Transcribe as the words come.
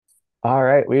All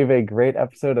right, we have a great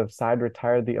episode of Side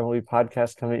Retired, the only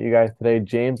podcast coming at you guys today.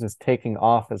 James is taking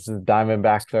off as his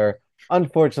Diamondbacks are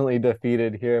unfortunately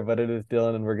defeated here, but it is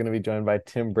Dylan, and we're going to be joined by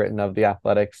Tim Britton of The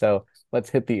Athletic. So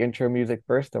let's hit the intro music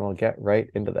first, and we'll get right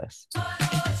into this.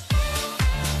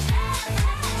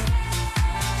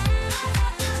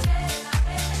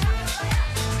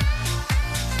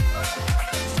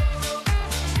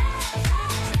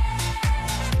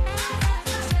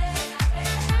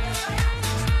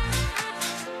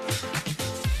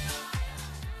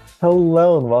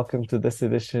 Hello and welcome to this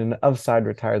edition of Side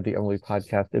Retired, the only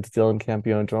podcast. It's Dylan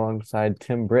Campione alongside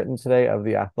Tim Britton today of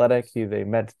The Athletic. He's a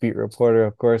Mets beat reporter,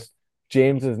 of course.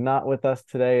 James is not with us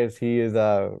today as he is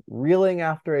reeling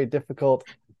after a difficult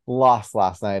loss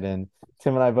last night. And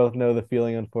Tim and I both know the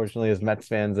feeling, unfortunately, as Mets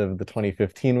fans of the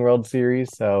 2015 World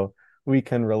Series. So we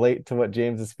can relate to what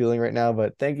James is feeling right now.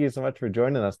 But thank you so much for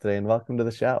joining us today and welcome to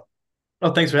the show.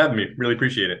 Oh, thanks for having me. Really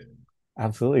appreciate it.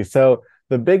 Absolutely. So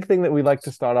the big thing that we like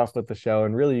to start off with the show,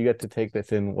 and really you get to take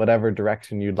this in whatever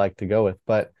direction you'd like to go with,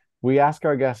 but we ask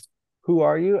our guests, who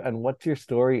are you and what's your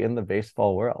story in the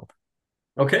baseball world?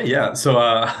 Okay, yeah.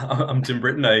 I'm Tim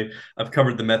Britton. I've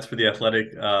covered the Mets for the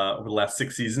Athletic over the last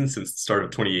 6 seasons since the start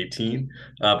of 2018.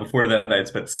 Before that, I had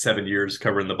spent 7 years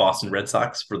covering the Boston Red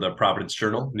Sox for the Providence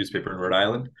Journal, newspaper in Rhode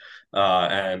Island.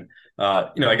 I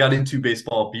got into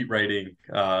baseball beat writing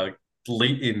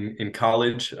late in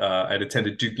college. I'd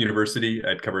attended Duke University.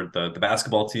 I'd covered the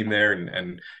basketball team there,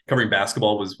 and covering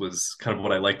basketball was kind of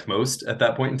what I liked most at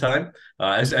that point in time.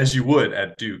 As you would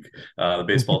at Duke, the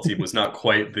baseball team was not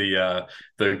quite the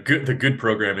good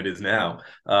program it is now.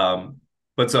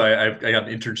 But I got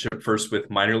an internship first with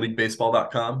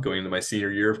minorleaguebaseball.com going into my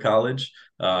senior year of college.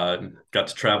 Got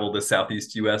to travel the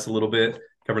Southeast US a little bit,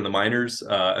 covering the minors.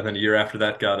 And then a year after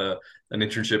that, got an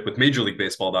internship with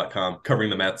majorleaguebaseball.com covering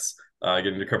the Mets,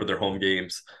 getting to cover their home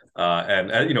games.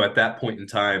 At that point in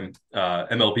time,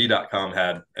 MLB.com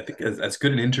had, I think, as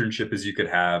good an internship as you could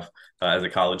have as a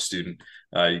college student.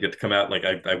 You get to come out, like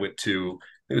I went to,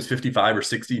 it was 55 or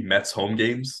 60 Mets home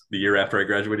games the year after I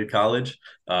graduated college,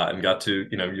 and got to,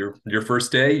 your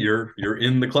first day, you're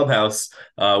in the clubhouse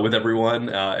with everyone,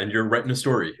 and you're writing a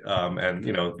story.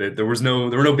 There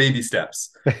were no baby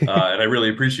steps, and I really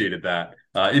appreciated that,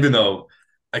 even though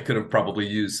I could have probably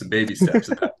used some baby steps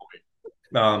at that point.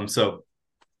 So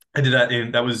I did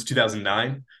that was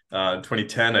 2009.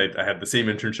 2010, I had the same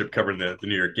internship covering the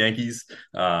New York Yankees,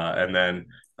 and then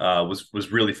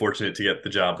was really fortunate to get the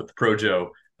job with the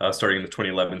Projo starting in the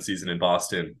 2011 season in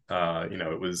Boston.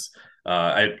 It was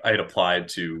I had applied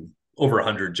to over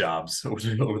 100 jobs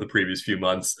over the previous few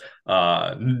months,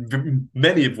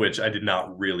 many of which I did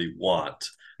not really want.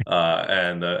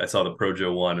 And I saw the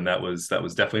Projo one, and that was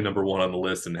definitely number one on the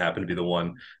list, and happened to be the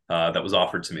one that was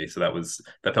offered to me. So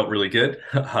that felt really good.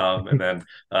 And then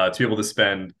to be able to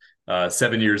spend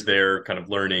 7 years there, kind of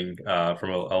learning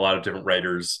from a lot of different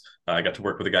writers. I got to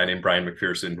work with a guy named Brian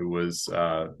McPherson, who was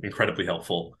incredibly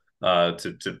helpful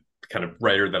to kind of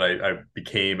writer that I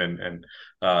became and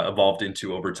evolved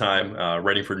into over time.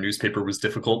 Writing for a newspaper was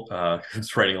difficult. I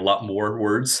was writing a lot more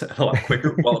words a lot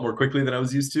quicker, a lot more quickly than I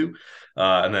was used to.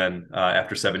 And then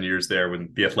after 7 years there, when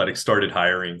the Athletic started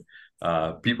hiring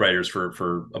beat writers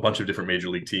for a bunch of different major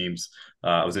league teams,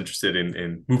 I was interested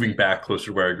in moving back closer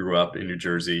to where I grew up in New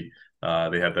Jersey.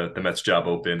 They had the Mets job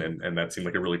open, and that seemed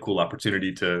like a really cool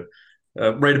opportunity to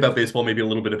write about baseball, maybe a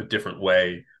little bit of a different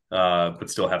way, but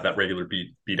still have that regular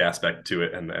beat aspect to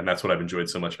it. And that's what I've enjoyed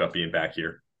so much about being back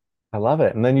here. I love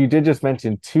it. And then you did just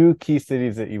mention two key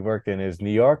cities that you've worked in is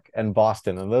New York and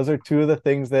Boston. And those are two of the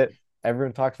things that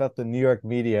everyone talks about the New York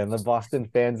media and the Boston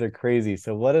fans are crazy.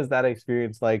 So what is that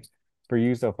experience like for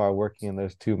you so far working in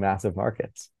those two massive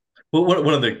markets? Well,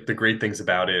 one of the great things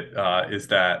about it is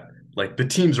that, like, the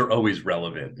teams are always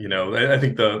relevant. I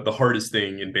think the hardest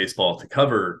thing in baseball to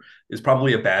cover is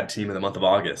probably a bad team in the month of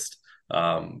August.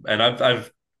 And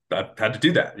I've had to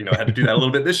do that. I had to do that a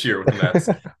little bit this year with the Mets.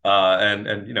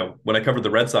 And when I covered the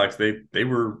Red Sox, they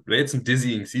had some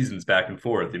dizzying seasons back and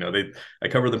forth. I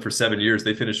covered them for 7 years.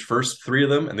 They finished first three of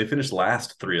them, and they finished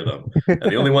last three of them. And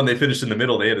the only one they finished in the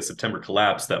middle, they had a September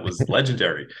collapse that was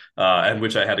legendary, and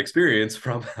which I had experience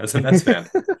from as a Mets fan.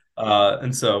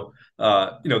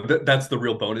 That's the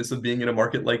real bonus of being in a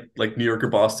market like New York or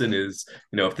Boston is,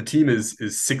 if the team is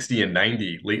 60 and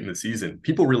 90 late in the season,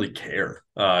 people really care.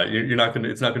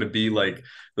 It's not gonna be like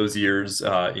those years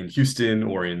in Houston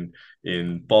or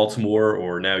in Baltimore,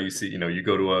 or now you see, you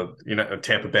go to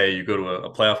Tampa Bay, you go to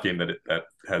a playoff game that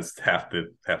has half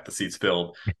the seats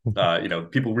filled.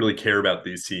 People really care about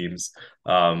these teams.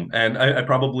 And I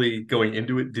probably, going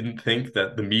into it, didn't think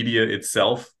that the media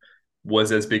itself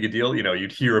was as big a deal.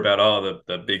 You'd hear about, oh,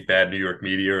 the big bad New York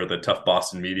media or the tough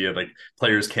Boston media, like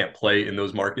players can't play in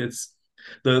those markets.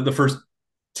 The first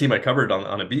team I covered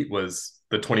on a beat was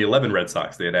the 2011 Red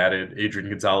Sox. They had added Adrian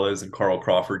Gonzalez and Carl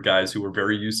Crawford, guys who were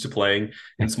very used to playing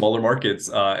in smaller markets,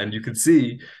 and you could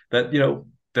see that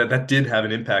that did have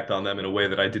an impact on them in a way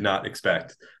that I did not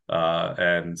expect.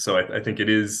 And so I think it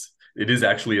is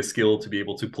actually a skill to be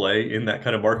able to play in that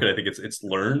kind of market. I think it's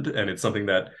learned, and it's something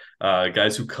that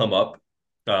guys who come up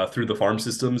through the farm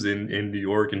systems in New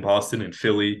York, in Boston, in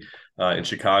Philly, in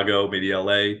Chicago, maybe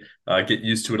LA, get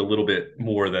used to it a little bit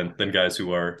more than guys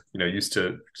who are used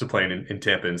to playing in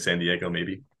Tampa and San Diego,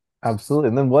 maybe. Absolutely.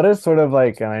 And then what is sort of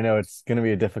like, and I know it's going to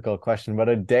be a difficult question, but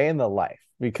a day in the life?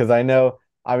 Because I know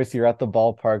obviously you're at the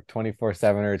ballpark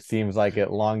 24/7, or it seems like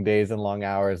it, long days and long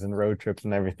hours and road trips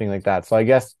and everything like that. So I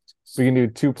guess we can do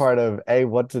two part of A,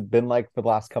 what's it been like for the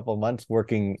last couple of months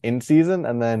working in season?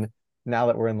 And then now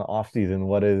that we're in the off season,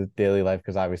 what is daily life?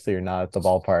 Because obviously you're not at the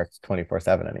ballpark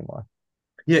 24/7 anymore.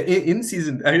 Yeah, in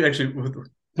season, actually,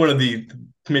 one of the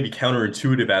maybe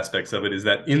counterintuitive aspects of it is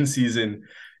that in season,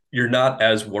 you're not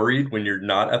as worried when you're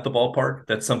not at the ballpark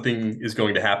that something is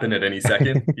going to happen at any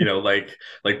second.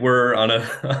 Like we're on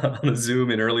a on a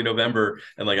Zoom in early November,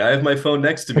 and like I have my phone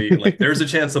next to me, and like there's a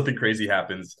chance something crazy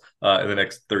happens in the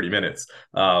next 30 minutes.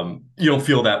 You don't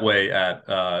feel that way at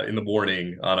in the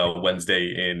morning on a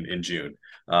Wednesday in June.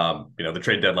 The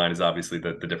trade deadline is obviously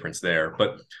the difference there,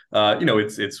 but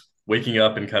it's waking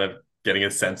up and kind of getting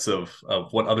a sense of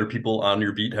what other people on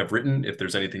your beat have written, if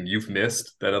there's anything you've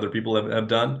missed that other people have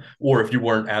done, or if you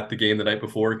weren't at the game the night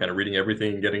before, kind of reading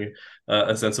everything and getting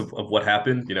a sense of what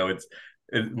happened.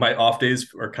 My off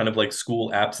days are kind of like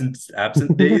school absent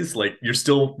days. Like you're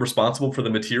still responsible for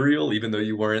the material even though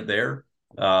you weren't there.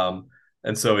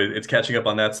 And so it's catching up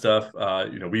on that stuff.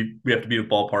 We have to be at the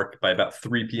ballpark by about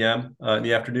 3 p.m. In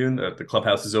the afternoon. The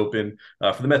clubhouse is open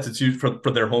for the Mets. It's usually for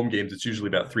their home games. It's usually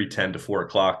about 3:10 to 4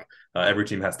 o'clock. Every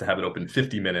team has to have it open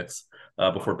 50 minutes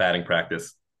before batting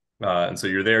practice. And so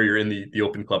you're there. You're in the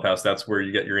open clubhouse. That's where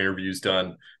you get your interviews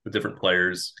done with different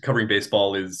players. Covering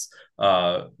baseball is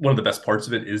one of the best parts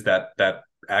of it. Is that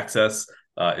access.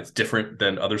 It's different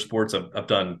than other sports.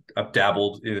 I've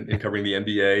dabbled in covering the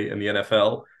NBA and the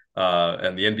NFL.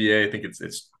 And the NBA, I think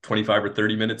it's 25 or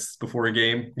 30 minutes before a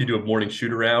game. You do a morning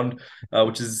shoot around,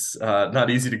 which is not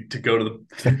easy to go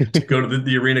to to go to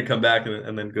the arena, come back,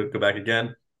 and then go back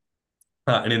again.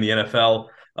 And in the NFL,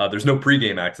 there's no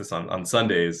pregame access on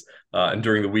Sundays, and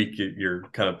during the week you're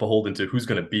kind of beholden to who's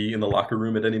going to be in the locker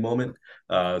room at any moment.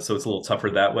 So it's a little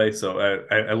tougher that way. So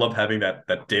I love having that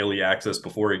daily access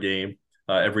before a game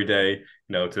every day.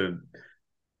 To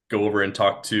go over and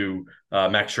talk to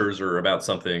Max Scherzer about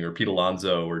something, or Pete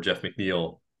Alonso, or Jeff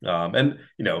McNeil. And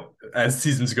as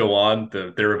seasons go on,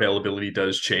 their availability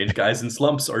does change. Guys in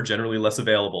slumps are generally less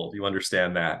available. You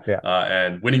understand that. Yeah.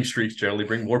 And winning streaks generally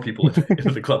bring more people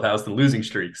into the clubhouse than losing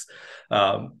streaks.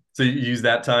 So you use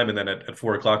that time, and then at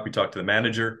 4 o'clock we talk to the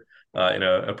manager. In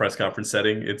a press conference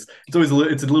setting, it's always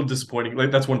it's a little disappointing. Like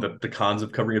that's one of the cons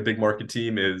of covering a big market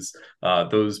team is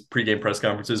those pregame press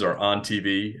conferences are on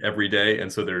TV every day, and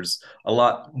so there's a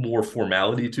lot more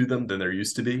formality to them than there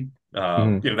used to be.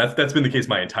 Mhm. That's been the case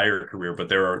my entire career, but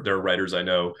there are writers I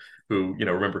know who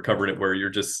remember covering it where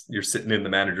you're sitting in the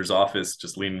manager's office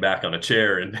just leaning back on a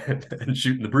chair and and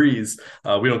shooting the breeze.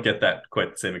 We don't get that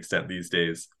quite the same extent these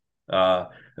days.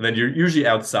 And then you're usually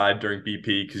outside during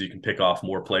BP because you can pick off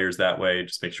more players that way.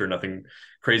 Just make sure nothing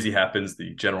crazy happens.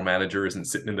 The general manager isn't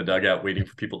sitting in the dugout waiting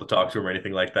for people to talk to him or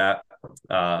anything like that.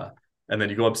 And then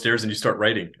you go upstairs and you start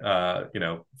writing.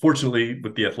 Fortunately,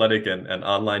 with the athletic and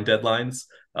online deadlines,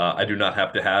 I do not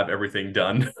have to have everything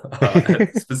done at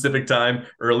a specific time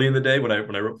early in the day. When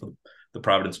I wrote for the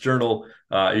Providence Journal,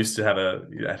 I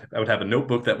would have a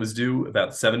notebook that was due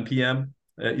about 7 p.m.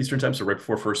 Eastern time, so right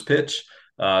before first pitch.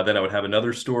 Then I would have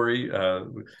another story, a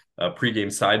pregame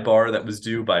sidebar that was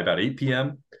due by about 8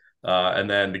 p.m. And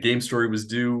then the game story was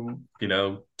due,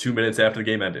 2 minutes after the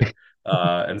game ended.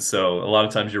 And so a lot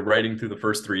of times you're writing through the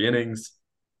first three innings,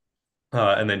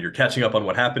 and then you're catching up on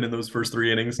what happened in those first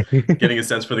three innings, getting a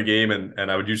sense for the game.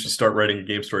 And I would usually start writing a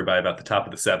game story by about the top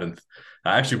of the seventh.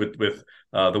 Actually, with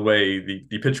the way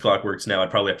the pitch clock works now,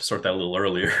 I'd probably have to start that a little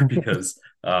earlier because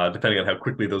depending on how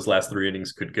quickly those last three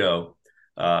innings could go.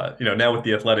 Now with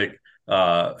the athletic,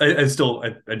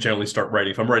 I generally start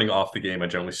writing. If I'm writing off the game, I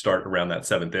generally start around that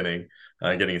seventh inning,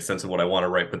 getting a sense of what I want to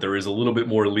write. But there is a little bit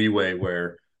more leeway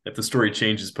where if the story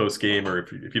changes post game, or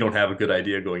if you don't have a good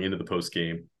idea going into the post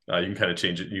game, you can kind of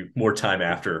change it. You more time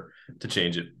after to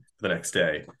change it the next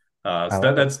day. I So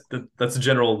love it. that's the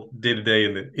general day to day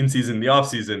in the in season, the off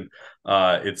season.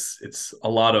 It's a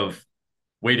lot of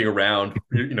waiting around.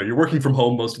 You're working from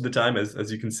home most of the time,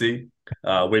 as you can see,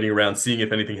 waiting around, seeing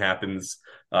if anything happens,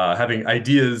 having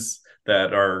ideas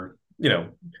that are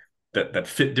that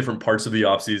fit different parts of the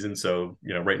offseason. So,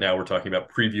 right now we're talking about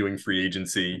previewing free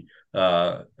agency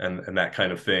and that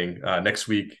kind of thing. Next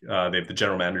week, they have the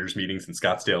general managers meetings in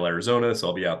Scottsdale, Arizona. So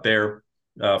I'll be out there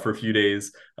for a few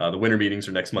days. The winter meetings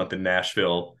are next month in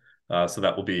Nashville. So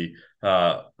that will be,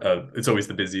 it's always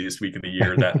the busiest week of the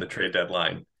year, that and the trade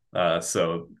deadline.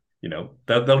 So,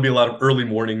 that'll be a lot of early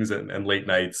mornings and late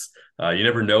nights. You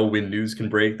never know when news can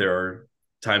break. There are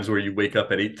times where you wake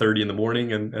up at 8:30 in the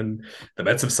morning and the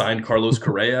Mets have signed Carlos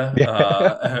Correa.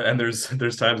 Yeah. And there's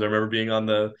times I remember being on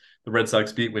the Red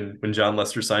Sox beat when John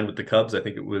Lester signed with the Cubs. I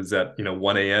think it was at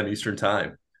 1 a.m. Eastern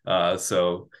time.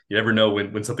 So you never know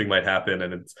when something might happen,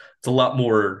 and it's a lot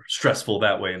more stressful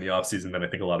that way in the off season than I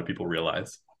think a lot of people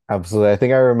realize. Absolutely. I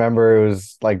think I remember it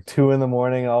was like 2 in the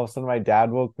morning. All of a sudden, my dad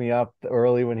woke me up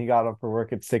early when he got up for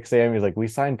work at 6 a.m. He's like, "We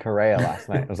signed Correa last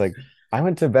night." I was like, "I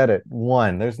went to bed at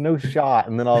 1. There's no shot."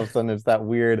 And then all of a sudden, it's that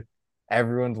weird,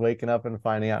 everyone's waking up and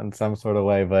finding out in some sort of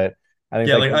way. But I think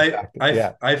Yeah, that like goes I back to, I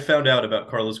yeah. I found out about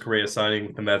Carlos Correa signing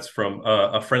with the Mets from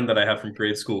a friend that I have from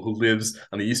grade school who lives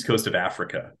on the east coast of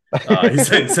Africa.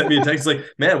 Sent me a text like,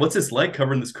 "Man, what's this like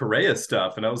covering this Correa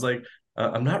stuff?" And I was like,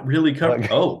 "I'm not really covering."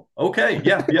 Like, Oh, okay,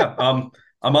 yeah, yeah.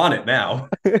 I'm on it now.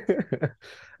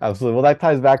 absolutely. Well, that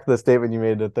ties back to the statement you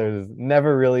made that there's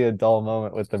never really a dull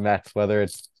moment with the Mets, whether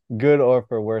it's good or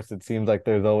for worse. It seems like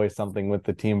there's always something with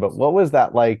the team. But what was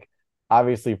that like,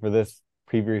 obviously, for this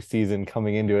previous season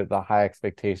coming into it, the high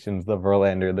expectations, the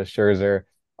Verlander, the Scherzer,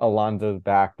 Alonso's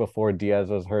back before Diaz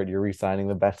was hurt. You're re-signing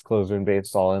the best closer in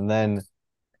baseball. And then,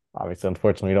 obviously,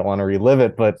 unfortunately, you don't want to relive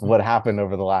it. But what happened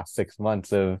over the last 6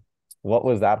 months of what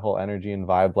was that whole energy and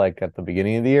vibe like at the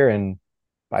beginning of the year? And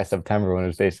by September when it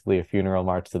was basically a funeral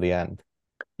march to the end.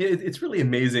 Yeah, it's really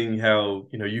amazing how,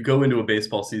 you go into a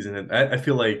baseball season, and I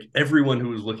feel like everyone who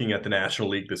was looking at the National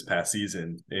League this past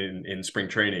season in spring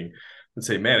training would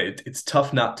say, man, it's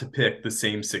tough not to pick the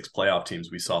same six playoff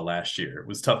teams we saw last year. It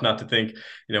was tough not to think,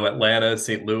 Atlanta,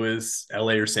 St. Louis,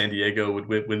 LA, or San Diego would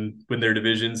win their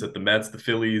divisions, that the Mets, the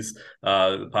Phillies,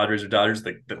 the Padres or Dodgers,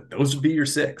 like those would be your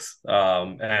six.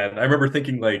 And I remember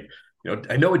thinking like,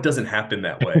 I know it doesn't happen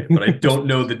that way, but I don't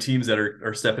know the teams that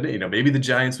are stepping in. Maybe the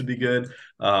Giants would be good.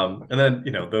 And then,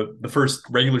 the first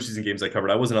regular season games I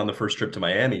covered, I wasn't on the first trip to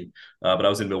Miami, but I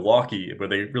was in Milwaukee where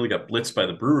they really got blitzed by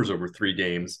the Brewers over 3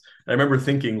 games. And I remember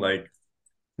thinking like,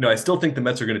 I still think the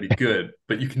Mets are going to be good,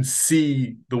 but you can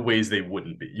see the ways they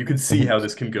wouldn't be. You can see how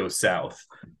this can go south.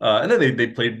 And then they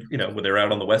played, when they were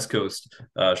out on the West Coast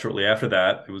shortly after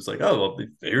that. It was like, oh, well,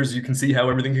 here's you can see how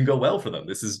everything can go well for them.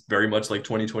 This is very much like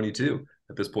 2022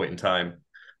 at this point in time.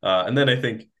 And then I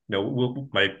think,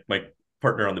 my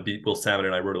partner on the beat, Will Salmon,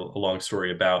 and I wrote a long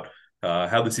story about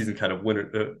how the season kind of went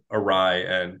awry,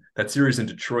 and that series in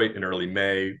Detroit in early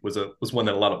May was one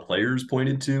that a lot of players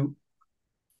pointed to,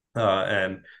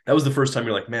 and that was the first time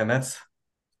you're like, man, that's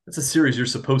a series you're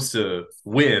supposed to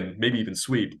win, maybe even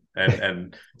sweep,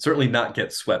 and certainly not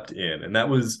get swept in. And that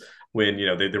was when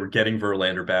they were getting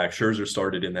Verlander back. Scherzer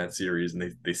started in that series,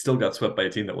 and they still got swept by a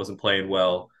team that wasn't playing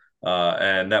well.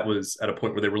 And that was at a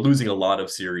point where they were losing a lot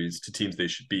of series to teams they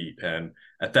should beat. And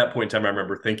at that point in time, I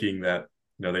remember thinking that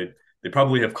they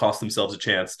probably have cost themselves a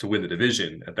chance to win the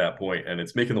division at that point, and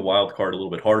it's making the wild card a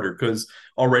little bit harder because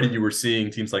already you were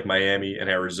seeing teams like Miami and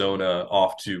Arizona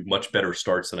off to much better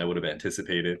starts than I would have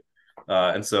anticipated.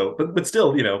 And so, but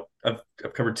still,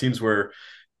 I've covered teams where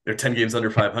they're 10 games under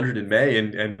 500 in May,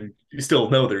 and you still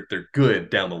know they're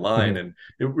good down the line. And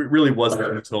it really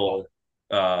wasn't until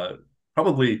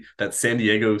probably that San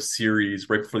Diego series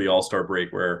right before the All-Star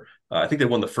break where I think they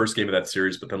won the first game of that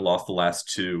series, but then lost the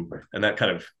last two, and that kind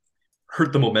of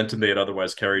hurt the momentum they had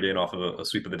otherwise carried in off of a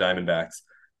sweep of the Diamondbacks.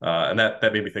 And that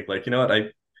made me think like, you know what,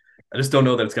 I just don't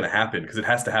know that it's going to happen because it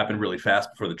has to happen really fast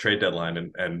before the trade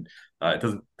deadline, and it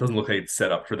doesn't look like it's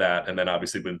set up for that. And then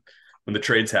obviously when the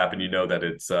trades happen, that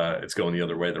it's going the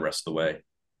other way the rest of the way.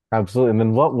 Absolutely. And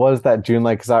then what was that June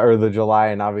like, or the July?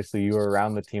 And obviously you were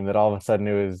around the team that all of a sudden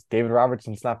it was David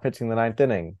Robertson's not pitching the ninth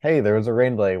inning. Hey, there was a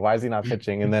rain delay. Why is he not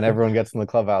pitching? And then everyone gets in the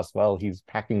clubhouse. Well, he's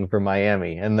packing for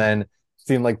Miami. And then it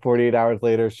seemed like 48 hours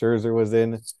later, Scherzer was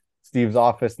in Steve's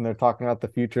office and they're talking about the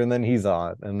future. And then he's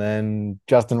on. And then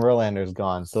Justin Verlander's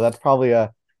gone. So that's probably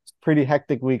a pretty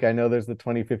hectic week. I know there's the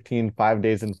 2015 5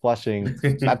 days in Flushing.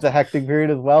 That's a hectic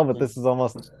period as well. But this is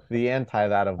almost the anti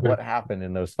that of what happened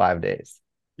in those 5 days.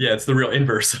 Yeah, it's the real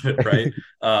inverse of it, right?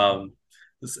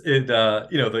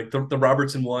 the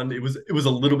Robertson one, it was a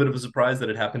little bit of a surprise that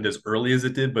it happened as early as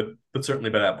it did, but certainly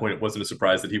by that point it wasn't a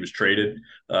surprise that he was traded.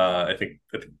 I think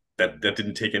that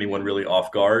didn't take anyone really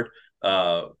off guard.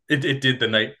 It did the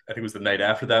night, I think it was the night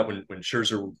after that, when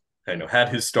Scherzer had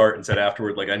his start and said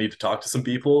afterward, like, I need to talk to some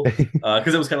people,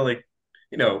 because it was kind of like,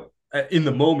 in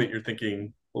the moment you're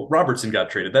thinking, well, Robertson got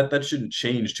traded. That shouldn't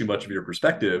change too much of your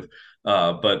perspective.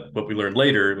 But what we learned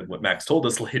later, and what Max told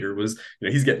us later, was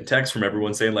he's getting texts from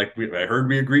everyone saying, like, I heard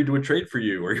we agreed to a trade for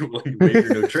you, or you waived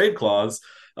your no trade clause.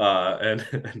 And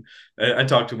I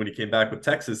talked to him when he came back with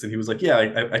Texas, and he was like,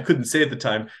 yeah, I couldn't say at the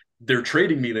time, they're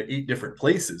trading me to 8 different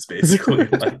places, basically.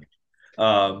 Like,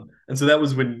 and so that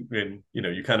was when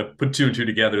you kind of put two and two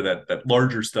together, that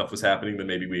larger stuff was happening than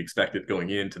maybe we expected going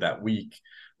into that week.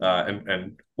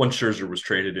 And once Scherzer was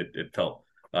traded, it felt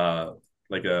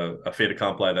like a fait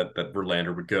accompli that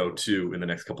Verlander would go to in the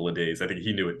next couple of days. I think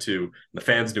he knew it too. The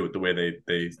fans knew it the way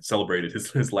they celebrated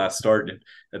his last start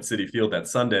at Citi Field that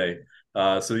Sunday.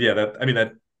 So yeah,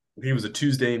 that he was a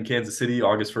Tuesday in Kansas City,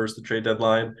 August 1st, the trade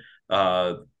deadline.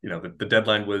 The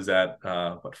deadline was at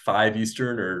 5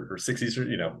 Eastern or 6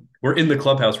 Eastern. We're in the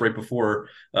clubhouse right before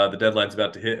the deadline's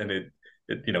about to hit, and it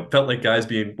felt like guys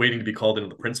waiting to be called into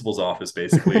the principal's office,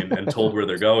 basically, and told where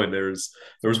they're going. There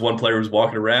was one player who was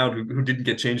walking around who didn't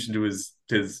get changed into his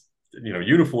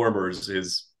uniform or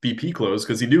his BP clothes,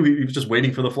 because he knew he was just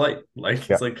waiting for the flight. Like,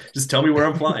 Yeah. it's like, just tell me where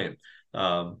I'm flying.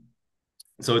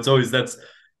 So it's always,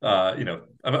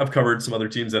 I've covered some other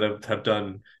teams that have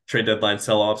done trade deadline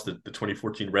sell-offs. The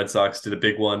 2014 Red Sox did a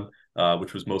big one,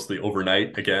 which was mostly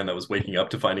overnight. Again, that was waking up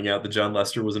to finding out that John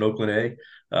Lester was an Oakland A.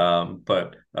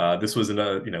 But this was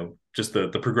just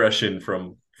the progression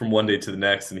from one day to the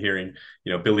next, and hearing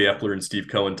Billy Epler and Steve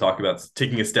Cohen talk about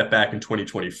taking a step back in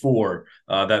 2024.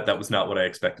 That was not what I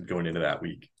expected going into that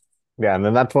week. Yeah, and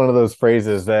then that's one of those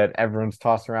phrases that everyone's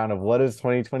tossed around of what is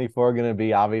 2024 going to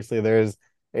be. Obviously, there's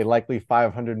a likely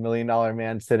 $500 million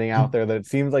man sitting out there that it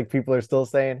seems like people are still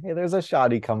saying, hey, there's a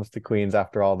shot he comes to Queens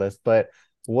after all this. But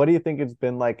what do you think it's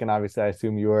been like? And obviously, I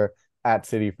assume you were at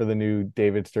City for the new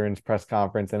David Stearns press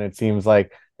conference, and it seems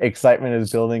like excitement is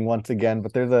building once again.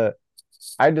 But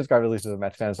I describe, at least as a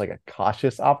Mets fan, as like a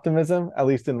cautious optimism, at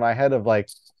least in my head, of like,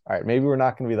 all right, maybe we're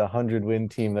not going to be the 100-win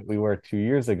team that we were 2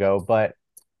 years ago, but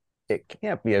it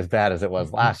can't be as bad as it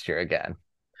was last year again.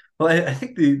 Well, I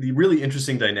think the really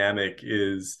interesting dynamic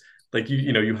is, like,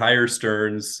 you hire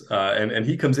Stearns, and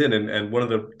he comes in, and one of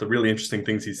the really interesting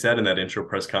things he said in that intro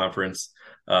press conference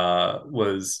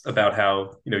was about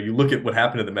how you look at what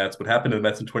happened to the Mets. What happened to the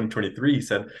Mets in 2023, he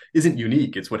said, isn't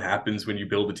unique. It's what happens when you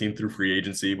build a team through free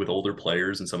agency with older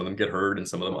players, and some of them get hurt and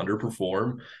some of them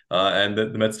underperform, and the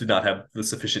Mets did not have the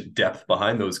sufficient depth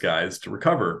behind those guys to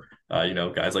recover.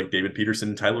 Guys like David Peterson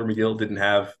and Tyler McGill didn't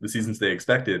have the seasons they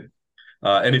expected.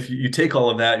 And if you take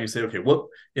all of that and you say, okay, what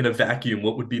in a vacuum,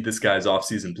 what would be this guy's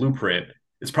offseason blueprint?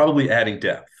 It's probably adding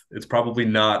depth. It's probably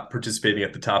not participating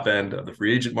at the top end of the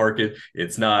free agent market.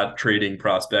 It's not trading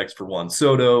prospects for Juan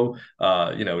Soto.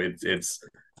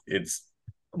 It's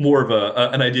more of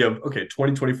an idea of, okay,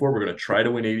 2024, we're going to try to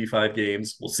win 85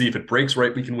 games. We'll see if it breaks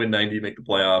right. We can win 90, make the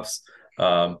playoffs.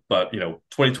 But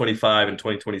 2025 and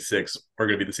 2026 are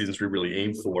going to be the seasons we really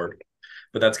aim for.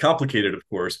 But that's complicated, of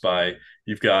course, by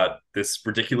you've got this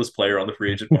ridiculous player on the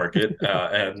free agent market,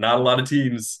 and not a lot of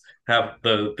teams have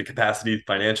the capacity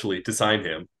financially to sign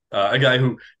him. A guy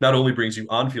who not only brings you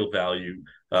on-field value,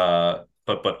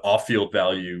 but off-field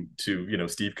value to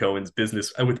Steve Cohen's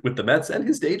business with the Mets, and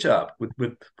his day job with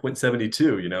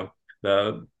Point72.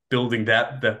 Building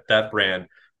that brand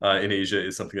in Asia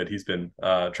is something that he's been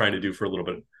trying to do for a little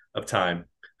bit of time.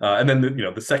 And then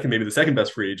the second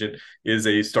best free agent is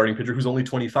a starting pitcher who's only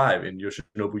 25 in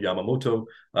Yoshinobu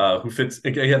Yamamoto, who fits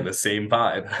again the same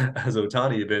vibe as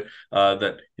Ohtani a bit.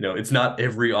 That it's not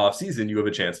every offseason you have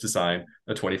a chance to sign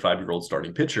a 25-year-old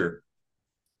starting pitcher.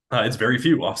 It's very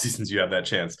few off seasons you have that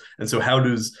chance. And so how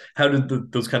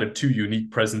did those kind of two unique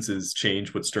presences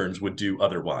change what Stearns would do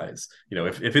otherwise?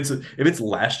 If it's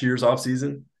last year's off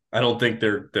season, I don't think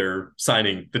they're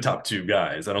signing the top two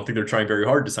guys. I don't think they're trying very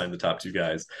hard to sign the top two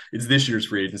guys. It's this year's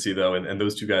free agency, though, and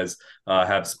those two guys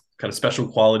have kind of special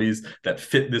qualities that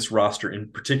fit this roster in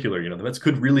particular. The Mets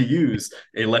could really use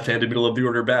a left-handed middle of the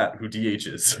order bat who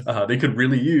DHs. They could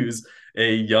really use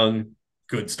a young,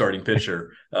 good starting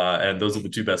pitcher, and those are the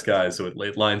two best guys. So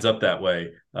it lines up that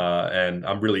way, and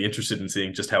I'm really interested in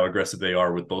seeing just how aggressive they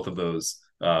are with both of those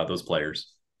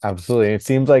players. Absolutely. It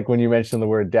seems like when you mentioned the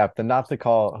word depth, and not to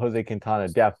call Jose Quintana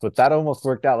depth, but that almost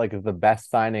worked out like as the best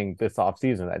signing this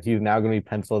offseason, that he's now going to be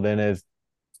penciled in as,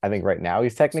 I think right now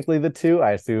he's technically the two.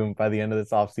 I assume by the end of this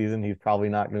offseason, he's probably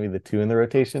not going to be the two in the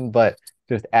rotation, but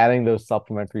just adding those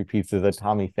supplementary pieces, a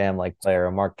Tommy Pham like player,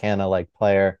 a Mark Canha like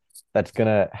player, that's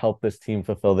gonna help this team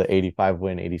fulfill the 85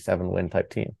 win, 87 win type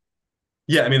team.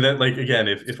 Yeah, I mean that like again,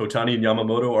 if Otani and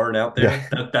Yamamoto aren't out Yeah.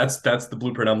 there, that's the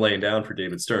blueprint I'm laying down for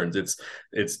David Stearns.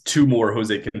 It's two more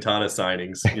Jose Quintana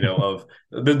signings, of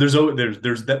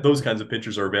those kinds of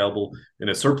pitchers are available in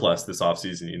a surplus this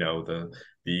offseason,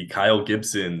 the Kyle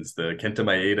Gibsons, the Kenta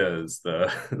Maedas,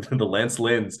 the the Lance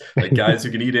Lynns, like guys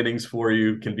who can eat innings for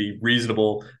you, can be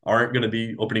reasonable, aren't going to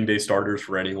be opening day starters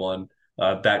for anyone.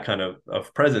 That kind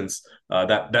of presence,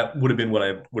 that would have been what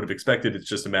I would have expected. It's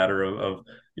just a matter of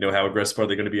how aggressive are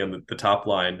they going to be on the top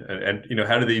line, and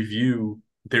how do they view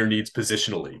their needs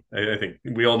positionally. I think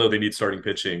we all know they need starting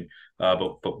pitching,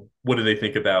 but what do they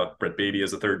think about Brett Baty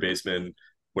as a third baseman?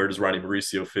 Where does Ronnie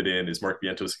Mauricio fit in? Is Mark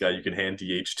Vientos a guy you can hand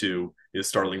DH to? Is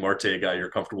Starling Marte a guy you're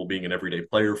comfortable being an everyday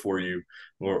player for you?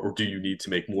 Or do you need to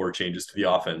make more changes to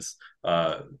the offense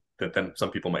than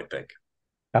some people might think?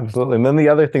 Absolutely. And then the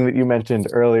other thing that you mentioned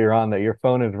earlier on, that your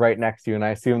phone is right next to you, and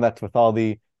I assume that's with all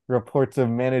the reports of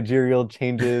managerial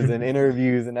changes and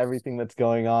interviews and everything that's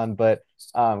going on. But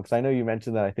because I know you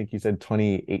mentioned that, I think you said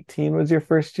 2018 was your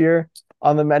first year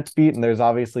on the Mets beat, and there's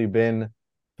obviously been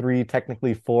three,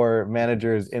 technically four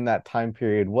managers in that time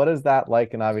period. What is that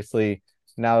like? And obviously,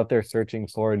 now that they're searching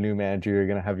for a new manager, you're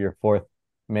going to have your fourth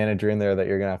manager in there that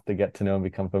you're going to have to get to know and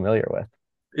become familiar with.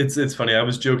 It's funny. I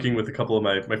was joking with a couple of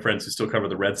my friends who still cover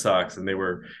the Red Sox, and they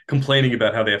were complaining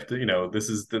about how they have to, this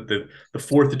is the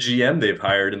fourth GM they've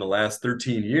hired in the last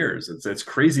 13 years. It's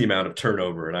crazy amount of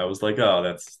turnover. And I was like, oh,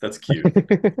 that's cute.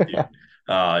 Cute.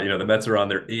 The Mets are on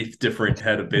their eighth different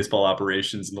head of baseball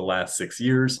operations in the last 6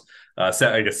 years.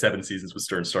 I guess 7 seasons with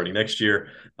Stern starting next year.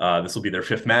 This will be their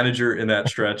fifth manager in that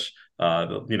stretch.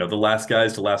 The last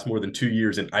guys to last more than 2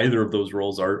 years in either of those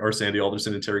roles are Sandy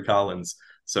Alderson and Terry Collins.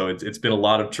 So it's been a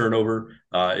lot of turnover.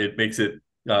 It makes it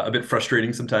a bit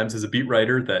frustrating sometimes as a beat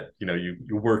writer that you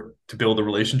work to build a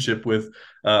relationship with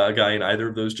a guy in either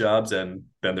of those jobs, and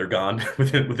then they're gone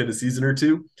within a season or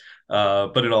two.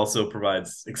 But it also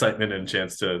provides excitement and a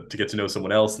chance to get to know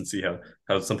someone else and see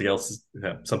how something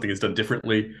is done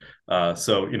differently.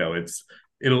 So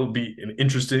it'll be an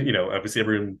interesting. Obviously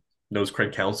everyone knows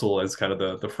Craig Counsell as kind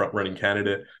of the front running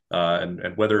candidate,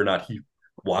 and whether or not he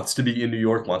wants to be in New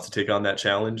York, wants to take on that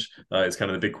challenge, is kind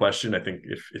of the big question. I think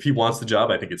if he wants the job,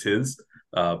 I think it's his,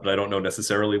 but I don't know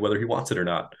necessarily whether he wants it or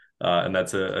not. And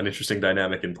that's an interesting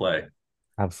dynamic in play.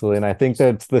 Absolutely. And I think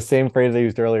that's the same phrase I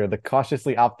used earlier. The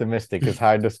cautiously optimistic is how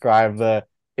I describe the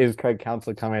is Craig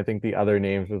Counsell coming. I think the other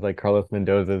names was like Carlos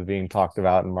Mendoza is being talked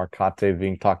about and Mark Kotsay is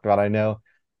being talked about. I know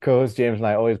co-host James and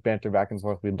I always banter back and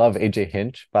forth. We love AJ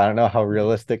Hinch, but I don't know how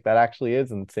realistic that actually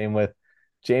is. And same with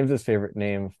James's favorite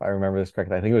name, if I remember this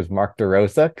correctly. I think it was Mark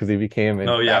DeRosa, because he became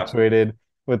Oh yeah. infatuated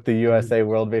with the USA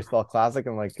World Baseball Classic.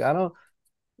 I'm like, I don't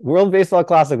World Baseball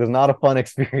Classic was not a fun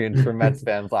experience for Mets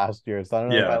fans last year, so I don't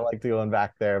know if I Yeah. like to going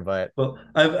back there. But Well,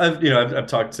 I've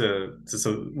talked to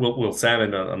some Will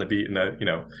Salmon on the beat, and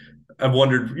I've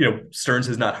wondered, Stearns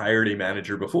has not hired a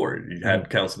manager before. He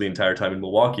had Counsell the entire time in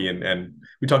Milwaukee, and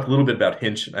we talked a little bit about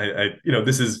Hinch.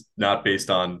 This is not based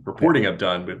on yeah, reporting I've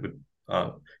done with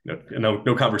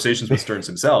no conversations with Stearns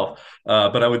himself.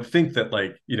 But I would think that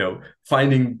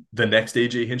finding the next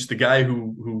AJ Hinch, the guy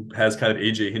who has kind of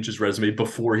AJ Hinch's resume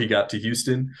before he got to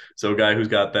Houston, so a guy who's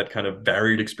got that kind of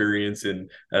varied experience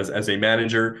as a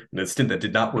manager, and a stint that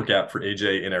did not work out for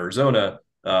AJ in Arizona.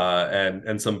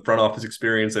 And some front office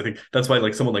experience. I think that's why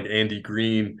someone like Andy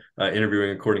Green,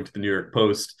 interviewing according to the New York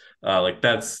Post,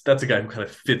 that's a guy who kind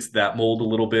of fits that mold a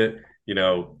little bit.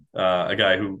 A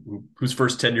guy whose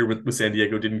first tenure with San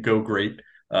Diego didn't go great,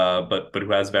 but who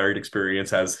has varied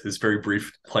experience, has his very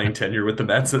brief playing tenure with the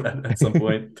Mets at some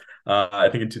point, I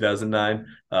think in 2009.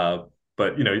 But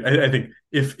I think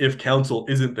if Counsell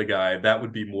isn't the guy, that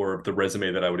would be more of the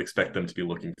resume that I would expect them to be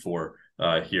looking for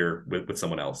here with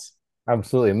someone else.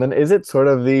 absolutely. And then is it sort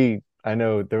of I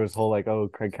know there was whole oh,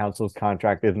 Craig Counsell's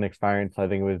contract isn't expiring until I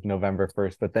think it was November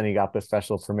 1st, but then he got the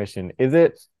special permission. Is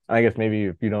it, I guess maybe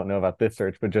if you don't know about this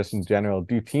search, but just in general,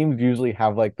 do teams usually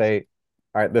have all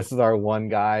right, this is our one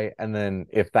guy, and then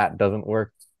if that doesn't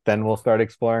work, then we'll start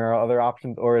exploring our other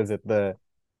options? Or is it the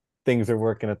things are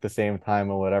working at the same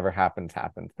time and whatever happens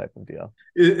type of deal?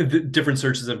 Different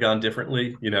searches have gone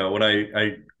differently. When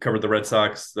I covered the Red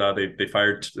Sox, they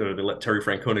fired, they let Terry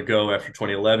Francona go after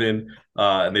 2011,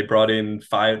 and they brought in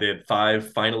five. They had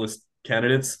five finalist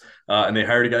candidates, and they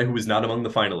hired a guy who was not among the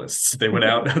finalists. They went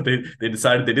out. They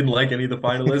decided they didn't like any of the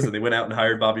finalists, and they went out and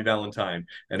hired Bobby Valentine.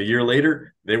 And a year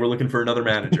later, they were looking for another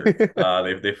manager.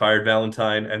 They fired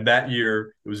Valentine, and that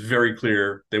year it was very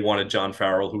clear they wanted John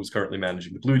Farrell, who was currently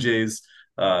managing the Blue Jays.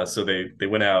 So they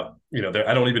went out.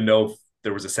 I don't even know if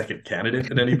there was a second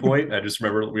candidate at any point. I just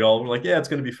remember we all were like, yeah, it's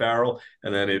going to be Farrell,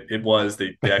 and then it was.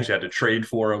 They actually had to trade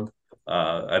for him.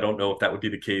 I don't know if that would be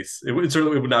the case.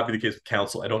 Certainly would not be the case with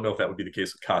Council. I don't know if that would be the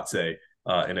case with Kotze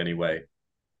in any way.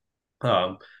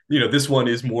 Um, this one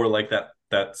is more like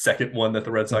that second one that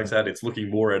the Red Sox had. It's looking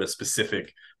more at a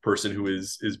specific person who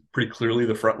is pretty clearly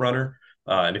the front runner,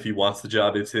 and if he wants the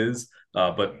job, it's his.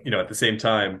 But at the same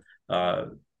time, I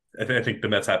think the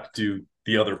Mets have to do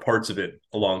the other parts of it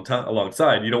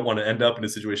alongside. You don't want to end up in a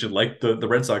situation like the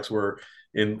Red Sox were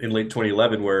in late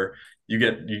 2011, where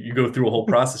you go through a whole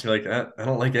process. You're like, I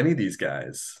don't like any of these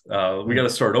guys. We got to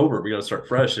start over. We got to start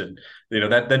fresh. And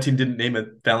that team didn't name a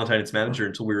Valentine its manager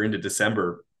until we were into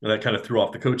December, and that kind of threw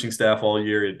off the coaching staff all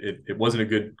year. It wasn't a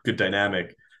good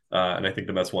dynamic, and I think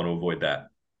the Mets want to avoid that.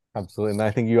 Absolutely. And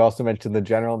I think you also mentioned the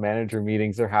general manager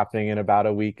meetings are happening in about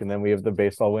a week, and then we have the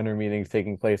baseball winter meetings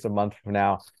taking place a month from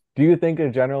now. Do you think a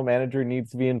general manager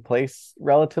needs to be in place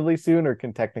relatively soon, or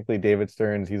can technically David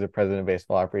Stearns, he's a president of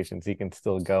baseball operations, he can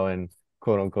still go and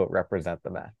quote unquote represent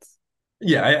the Mets?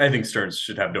 Yeah, I think Stearns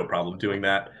should have no problem doing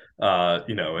that.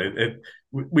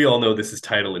 We all know this is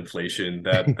title inflation.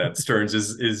 That Stearns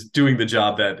is doing the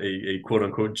job that a quote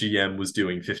unquote GM was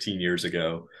doing 15 years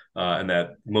ago, and that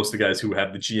most of the guys who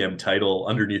have the GM title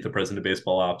underneath the president of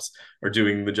baseball ops are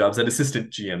doing the jobs that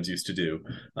assistant GMs used to do.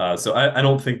 So I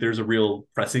don't think there's a real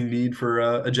pressing need for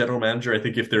a general manager. I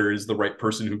think if there is the right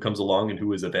person who comes along and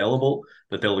who is available,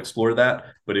 that they'll explore that.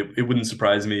 But it wouldn't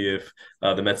surprise me if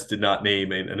the Mets did not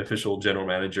name an official general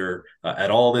manager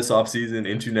at all this offseason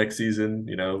into next season.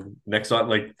 Next on,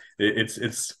 like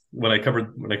it's when I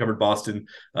covered Boston,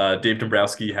 Dave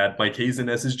Dombrowski had Mike Hazen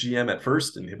as his GM at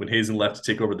first, and when Hazen left to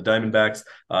take over the Diamondbacks,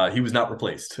 he was not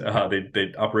replaced.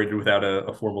 They operated without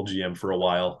a formal GM for a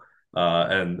while.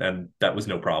 And that was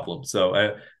no problem. So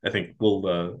I think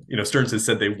Stearns has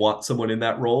said they want someone in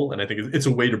that role, and I think it's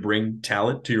a way to bring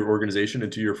talent to your organization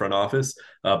and to your front office.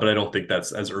 But I don't think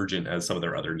that's as urgent as some of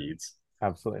their other needs.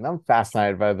 Absolutely. And I'm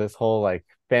fascinated by this whole like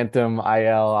phantom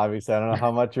IL. Obviously, I don't know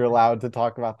how much you're allowed to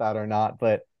talk about that or not,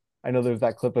 but I know there's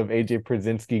that clip of AJ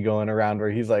Przinsky going around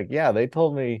where he's like, yeah, they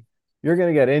told me you're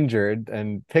going to get injured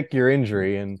and pick your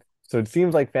injury. And so it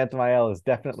seems like phantom IL is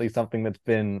definitely something that's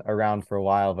been around for a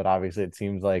while, but obviously it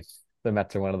seems like the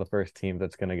Mets are one of the first teams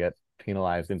that's going to get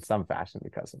penalized in some fashion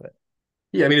because of it.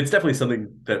 Yeah, I mean, it's definitely something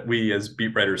that we as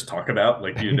beat writers talk about.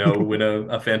 Like, when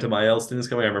a phantom IL stint is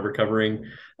coming. I remember covering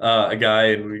a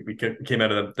guy, and we came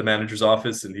out of the manager's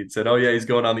office, and he'd said, "Oh yeah, he's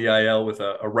going on the IL with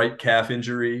a right calf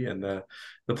injury." And the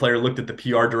player looked at the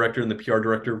PR director, and the PR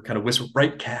director kind of whispered,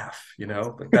 "Right calf,"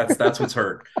 like that's what's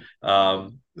hurt.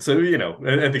 So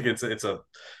I think it's a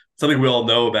something we all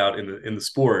know about in the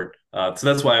sport. So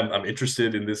that's why I'm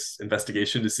interested in this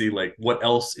investigation to see like what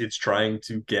else it's trying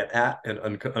to get at and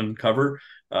uncover.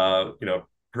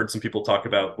 Heard some people talk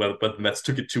about whether the Mets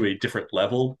took it to a different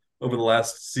level over the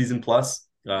last season plus,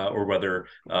 or whether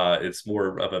it's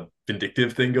more of a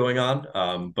vindictive thing going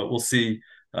on. But we'll see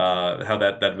how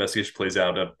that investigation plays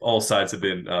out. All sides have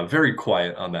been very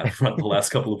quiet on that front the last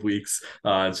couple of weeks.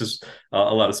 It's just a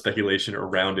lot of speculation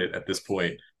around it at this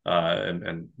point.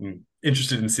 And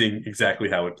interested in seeing exactly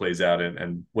how it plays out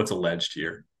and what's alleged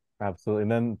here. Absolutely.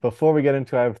 And then before we get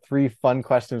into, I have three fun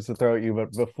questions to throw at you.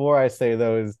 But before I say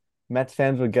those, Mets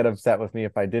fans would get upset with me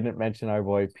if I didn't mention our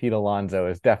boy Pete Alonso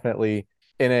is definitely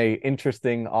in a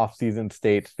interesting offseason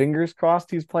state. Fingers crossed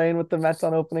he's playing with the Mets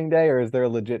on opening day, or is there a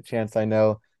legit chance? I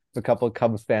know a couple of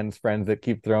Cubs fans friends that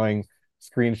keep throwing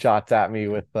screenshots at me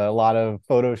with a lot of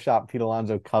Photoshop Pete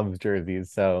Alonso Cubs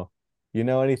jerseys. So you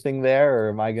know anything there, or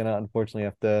am I gonna unfortunately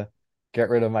have to get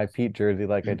rid of my Pete jersey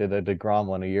like I did a DeGrom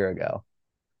one a year ago?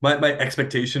 My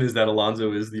expectation is that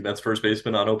Alonso is the Mets first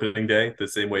baseman on opening day, the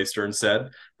same way Stearns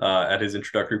said at his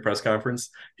introductory press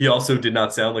conference. He also did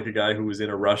not sound like a guy who was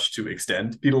in a rush to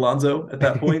extend Pete Alonso at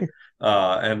that point.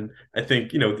 And I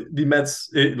think, the Mets,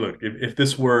 look, if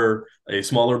this were a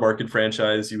smaller market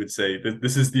franchise, you would say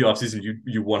this is the offseason.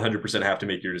 You 100% have to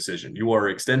make your decision. You are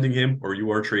extending him or you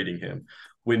are trading him.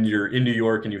 When you're in New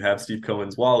York and you have Steve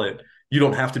Cohen's wallet, you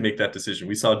don't have to make that decision.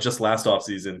 We saw just last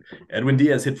offseason, Edwin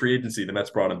Diaz hit free agency, the Mets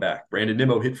brought him back. Brandon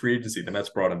Nimmo hit free agency, the Mets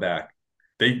brought him back.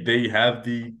 They have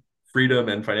the freedom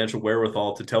and financial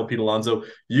wherewithal to tell Pete Alonso,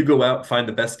 you go out, find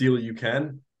the best deal you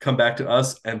can, come back to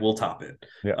us, and we'll top it.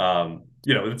 Yeah.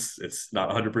 It's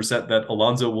not 100% that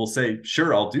Alonso will say,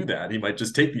 sure, I'll do that. He might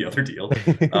just take the other deal.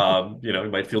 He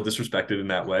might feel disrespected in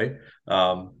that way.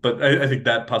 But I think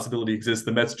that possibility exists.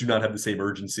 The Mets do not have the same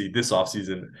urgency this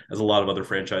offseason as a lot of other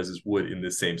franchises would in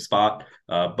this same spot.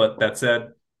 But that said,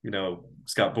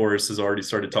 Scott Boras has already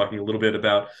started talking a little bit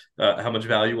about how much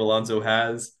value Alonso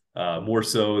has, more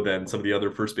so than some of the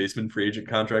other first baseman free agent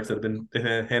contracts that have been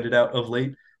handed out of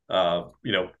late.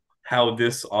 How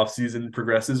this offseason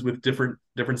progresses with different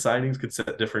signings could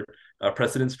set different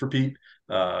precedents for Pete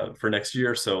for next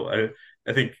year. So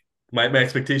I think my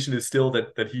expectation is still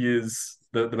that he is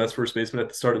the best first baseman at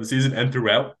the start of the season and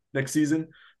throughout next season.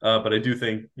 But I do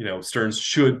think Stearns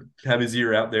should have his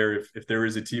ear out there if there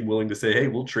is a team willing to say, hey,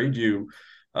 we'll trade you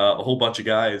a whole bunch of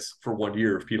guys for 1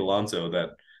 year of Pete Alonso.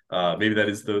 That maybe that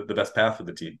is the best path for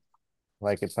the team.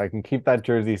 Like it, so I can keep that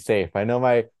jersey safe. I know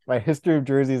my history of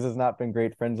jerseys has not been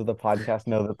great. Friends of the podcast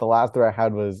know that the last three I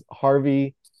had was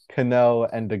Harvey, Cano,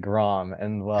 and DeGrom,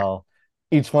 and well,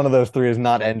 each one of those three has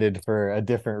not ended for a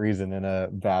different reason in a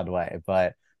bad way.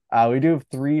 But we do have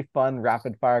three fun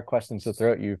rapid fire questions to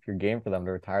throw at you if you're game for them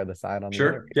to retire the side on the Sure.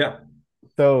 interview. Yeah.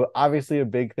 So obviously a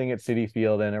big thing at Citi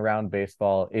Field and around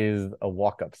baseball is a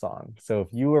walk-up song. So if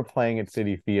you were playing at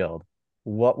Citi Field,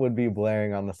 what would be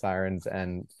blaring on the sirens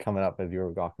and coming up as you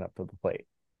were walking up to the plate?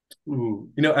 Ooh,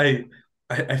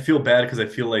 I feel bad because I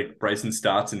feel like Bryson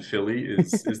Stott's in Philly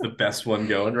is the best one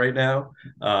going right now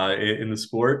in the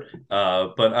sport.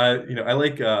 But I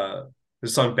like the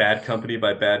song "Bad Company"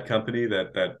 by Bad Company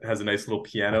that has a nice little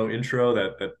piano intro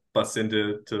that busts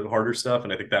into harder stuff,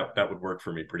 and I think that would work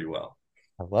for me pretty well.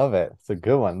 I love it. It's a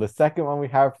good one. The second one we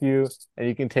have for you, and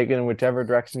you can take it in whichever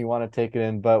direction you want to take it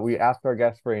in, but we asked our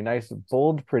guests for a nice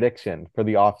bold prediction for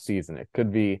the off season. It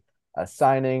could be a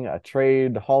signing, a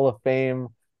trade, Hall of Fame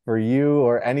for you,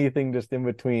 or anything just in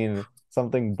between,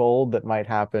 something bold that might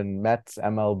happen, Mets,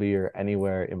 MLB, or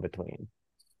anywhere in between.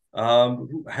 I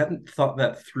hadn't thought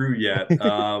that through yet.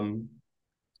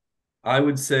 I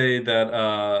would say that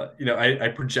I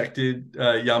projected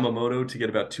Yamamoto to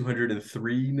get about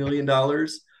 $203 million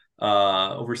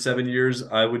over 7 years.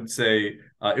 I would say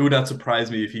it would not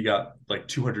surprise me if he got like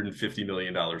 $250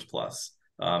 million plus,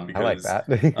 I like because that.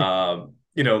 the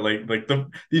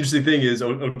interesting thing is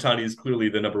Ohtani is clearly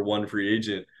the number one free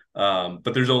agent.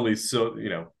 But there's only so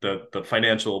the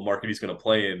financial market he's going to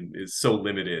play in is so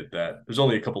limited that there's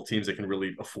only a couple teams that can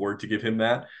really afford to give him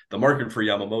that. The market for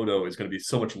Yamamoto is going to be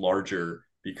so much larger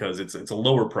because it's a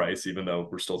lower price, even though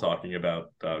we're still talking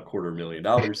about $250 million,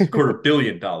 $250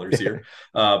 million here.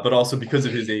 But also because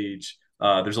of his age,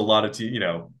 there's a lot of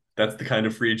that's the kind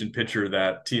of free agent pitcher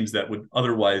that teams that would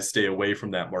otherwise stay away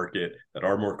from that market, that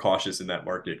are more cautious in that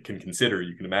market, can consider.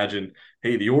 You can imagine,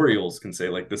 hey, the Orioles can say,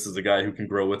 like, this is a guy who can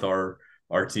grow with our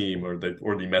team, or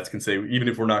the Mets can say, even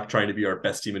if we're not trying to be our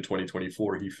best team in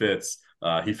 2024, he fits.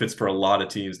 He fits for a lot of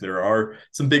teams. There are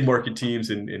some big market teams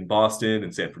in Boston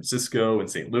and San Francisco and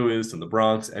St. Louis and the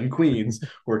Bronx and Queens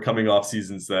who are coming off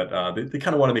seasons that they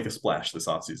kind of want to make a splash this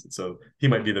offseason. So he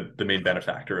might be the main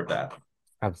benefactor of that.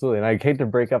 Absolutely. And I hate to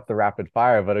break up the rapid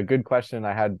fire, but a good question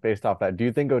I had based off that. Do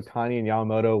you think Ohtani and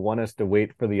Yamamoto want us to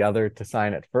wait for the other to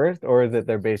sign it first, or is it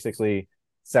they're basically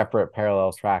separate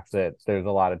parallel tracks that there's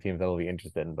a lot of teams that will be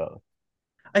interested in both?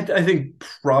 I think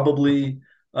probably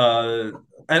I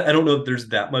don't know if there's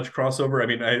that much crossover. I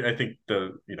mean, I think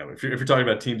if you're talking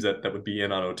about teams that would be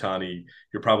in on Ohtani,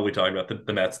 you're probably talking about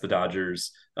the Mets, the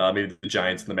Dodgers, maybe the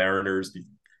Giants and the Mariners, the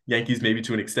Yankees, maybe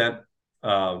to an extent.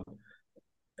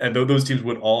 And those teams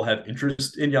would all have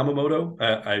interest in Yamamoto.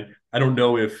 I don't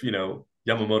know if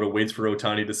Yamamoto waits for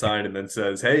Ohtani to sign and then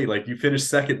says, "Hey, like, you finished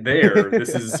second there.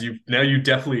 This is you now. You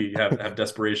definitely have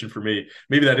desperation for me."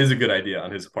 Maybe that is a good idea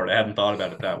on his part. I hadn't thought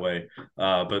about it that way.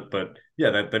 But yeah,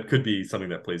 that could be something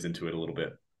that plays into it a little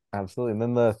bit. Absolutely. And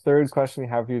then the third question we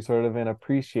have for you, sort of in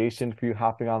appreciation for you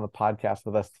hopping on the podcast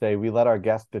with us today, we let our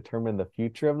guests determine the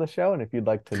future of the show. And if you'd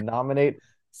like to nominate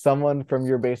someone from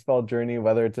your baseball journey,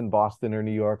 whether it's in Boston or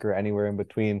New York or anywhere in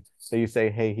between, that you say,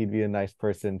 hey, he'd be a nice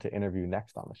person to interview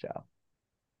next on the show?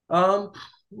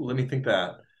 Let me think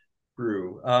that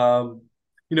through.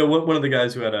 One of the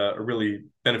guys who had a really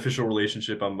beneficial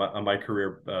relationship on my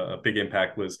career, a big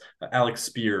impact, was Alex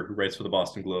Spear, who writes for the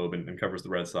Boston Globe and covers the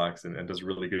Red Sox and does a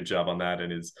really good job on that,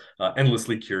 and is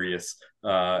endlessly curious.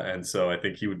 And so I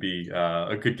think he would be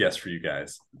a good guest for you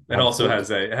guys. And Absolutely.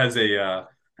 also has a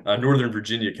Northern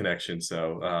Virginia connection,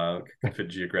 so can fit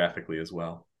geographically as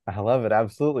well. I love it.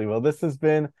 Absolutely. Well, this has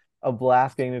been a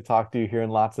blast getting to talk to you here in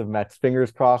lots of Mets.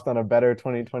 Fingers crossed on a better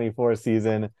 2024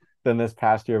 season than this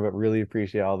past year, but really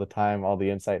appreciate all the time, all the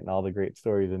insight, and all the great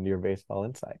stories and your baseball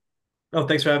insight. Oh,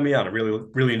 thanks for having me on. I really,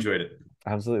 really enjoyed it.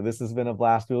 Absolutely. This has been a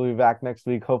blast. We'll be back next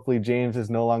week. Hopefully, James is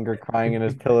no longer crying in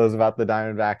his pillows about the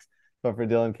Diamondbacks. But for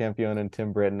Dylan Campione and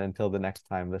Tim Britton, until the next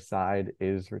time, the side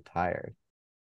is retired.